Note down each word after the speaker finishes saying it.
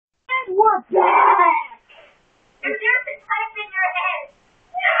we're back! And there's a type in your head.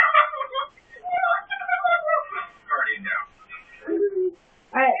 Party now.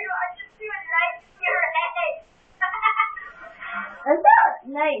 Alright. I just do a nice in your head. That's not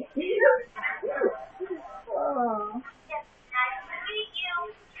nice, dude. Oh. Yes, nice to meet you.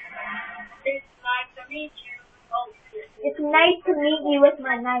 It's nice to meet you. Oh, It's nice to meet you with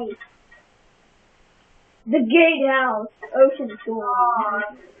my knife. The gatehouse, ocean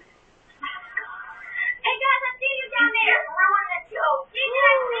storm. Hey guys, I see you down there. Ruin the joke. See you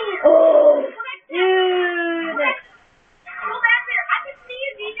guys see you. Oh, Come back dude. there. I can see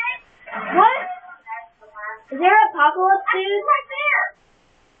you, DJ. What? Is there an apocalypse, I'm dude? right there.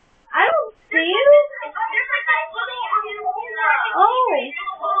 I don't see you. There's like a little. Oh.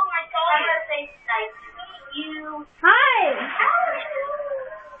 My dog. I'm gonna say nice to meet you. Hi. How are you?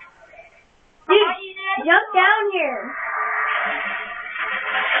 Dude, jump down here.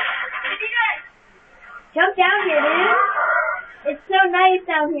 Jump down here, dude. It's so nice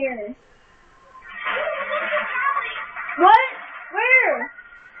down here. What? Where? It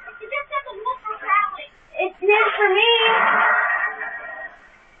just says a wolf for traveling. It did for me.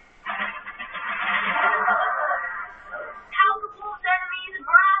 How's the wolf's enemies,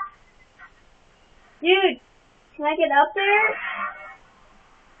 bruh? Dude, can I get up there?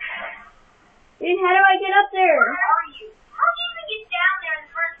 Dude, how do I get up there? Where are you? How did you even get down there in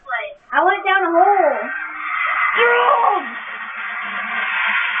the first place? I went down a hole. Dude!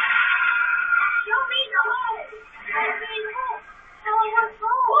 Show me the hole. Show me the hole. Show me the hole.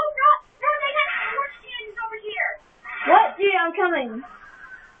 Oh, no, they got torch cannons over here. What? Dude, I'm coming.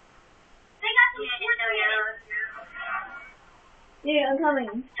 They got some torch cannons. Dude, I'm coming.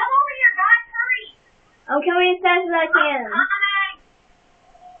 Come over here, guys. Hurry. I'm coming as fast as I can.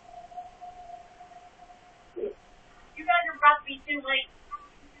 You guys are about to be too late.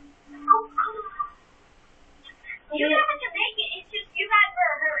 Oh, come on. You guys can make it. It's just you guys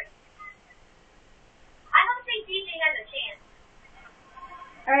better hurry. I don't think DJ has a chance.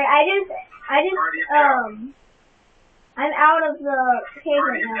 Alright, I'm out of the cave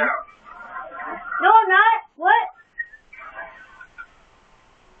right now. No, I'm not. What?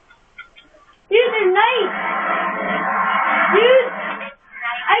 Dude, there's night. Dude,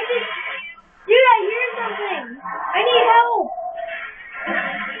 Dude, I hear something. I need help.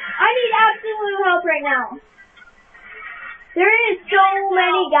 I need absolute help right now. There is so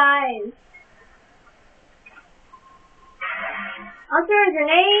many guys. I'll throw a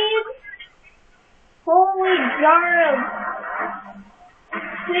grenade. Holy jar of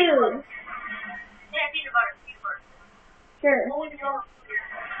food. Yeah, peanut butter. Sure. I'm gonna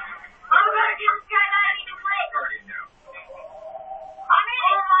get this guy that I need to play. Party now. I'm in.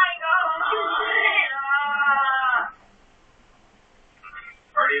 Oh my god.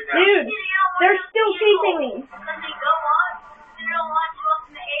 Party now. Dude, they're still chasing me. Let me go on. You don't launch you up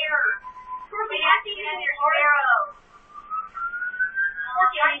in the air. We have to use your arrow.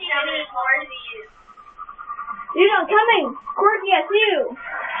 I think I need more of these. Dude, I'm coming. Corky, I see you.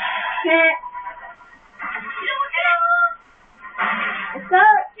 Heh. What's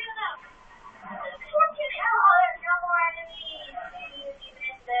up?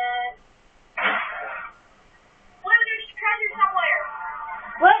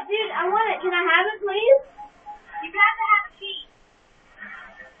 What, dude? I want it. Can I have it, please? You have to have a key.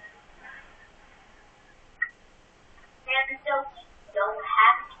 And don't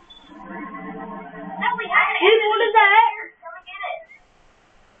have a key. No, we have it. Dude, what is that? Come and get it.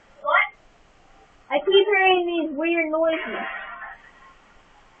 What? I keep hearing these weird noises.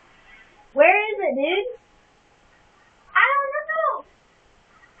 Where is it, dude? I don't know.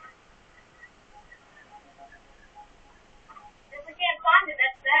 If we can't find it,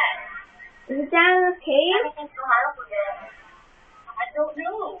 that's bad. Is it down in this cave? Everything's so high up again. I don't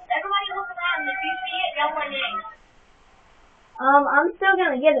know. Everybody look around. If you see it, yell my name. I'm still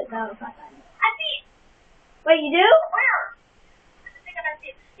gonna get it though if I find it. I see it. Wait, you do? Where? I think I see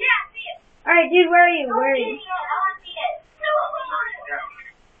it. Yeah, I see it. Alright, dude, where are you? Where are you? I want to see it.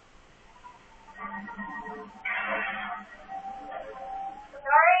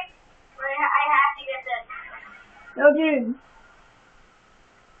 Sorry, but I have to get this. No, dude.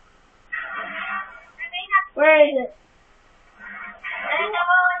 Where is it? And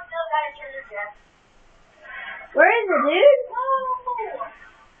I still got a treasure chest. Where is it, dude? Whoa!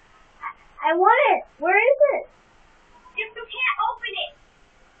 I want it. Where is it? You can't open it.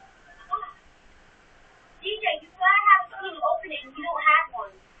 DJ, you gotta have a key to open it, and you don't have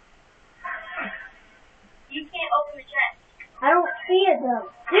one. You can't open the chest. I don't see it though.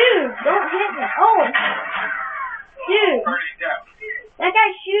 Dude, don't hit me. Oh! Dude, Party now. that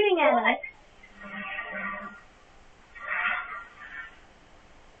guy's shooting at us.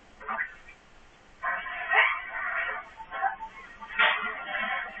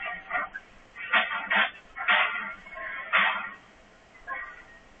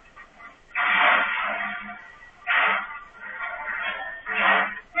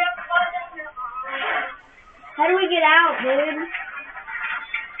 How do we get out, dude?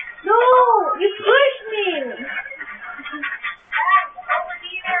 No! You pushed me!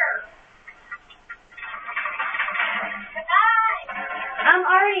 I'm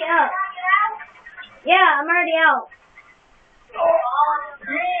already up. Yeah, I'm already out.